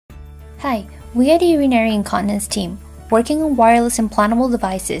Hi, we are the Urinary Incontinence team, working on wireless implantable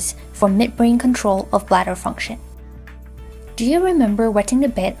devices for midbrain control of bladder function. Do you remember wetting the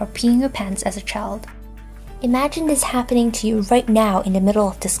bed or peeing your pants as a child? Imagine this happening to you right now in the middle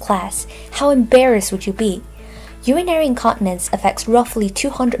of this class. How embarrassed would you be? Urinary incontinence affects roughly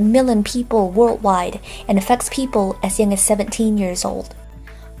 200 million people worldwide and affects people as young as 17 years old.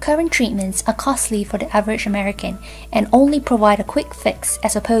 Current treatments are costly for the average American and only provide a quick fix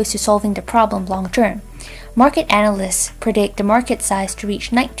as opposed to solving the problem long term. Market analysts predict the market size to reach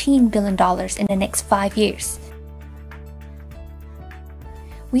 $19 billion in the next 5 years.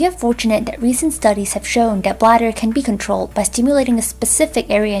 We are fortunate that recent studies have shown that bladder can be controlled by stimulating a specific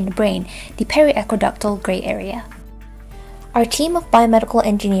area in the brain, the periaqueductal gray area. Our team of biomedical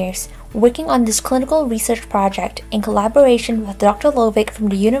engineers working on this clinical research project in collaboration with Dr. Lovick from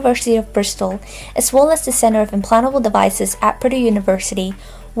the University of Bristol, as well as the Center of Implantable Devices at Purdue University,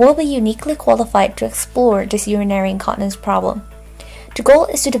 will be uniquely qualified to explore this urinary incontinence problem. The goal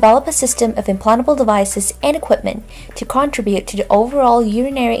is to develop a system of implantable devices and equipment to contribute to the overall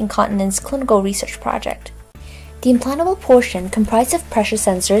urinary incontinence clinical research project. The implantable portion comprises of pressure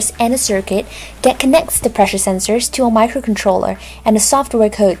sensors and a circuit that connects the pressure sensors to a microcontroller and a software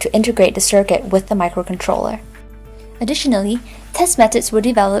code to integrate the circuit with the microcontroller. Additionally, test methods were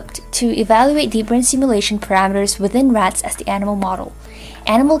developed to evaluate deep brain stimulation parameters within rats as the animal model.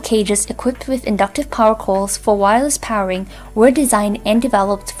 Animal cages equipped with inductive power coils for wireless powering were designed and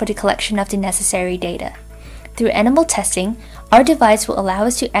developed for the collection of the necessary data. Through animal testing, our device will allow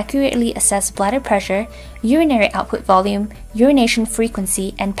us to accurately assess bladder pressure, urinary output volume, urination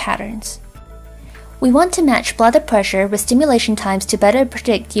frequency, and patterns. We want to match bladder pressure with stimulation times to better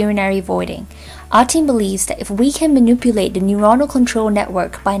predict urinary voiding. Our team believes that if we can manipulate the neuronal control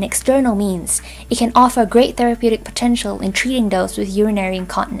network by an external means, it can offer great therapeutic potential in treating those with urinary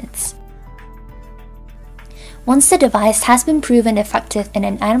incontinence. Once the device has been proven effective in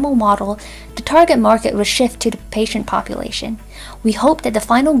an animal model, the target market will shift to the patient population. We hope that the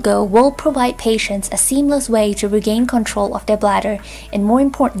final goal will provide patients a seamless way to regain control of their bladder and, more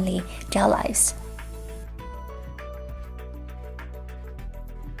importantly, their lives.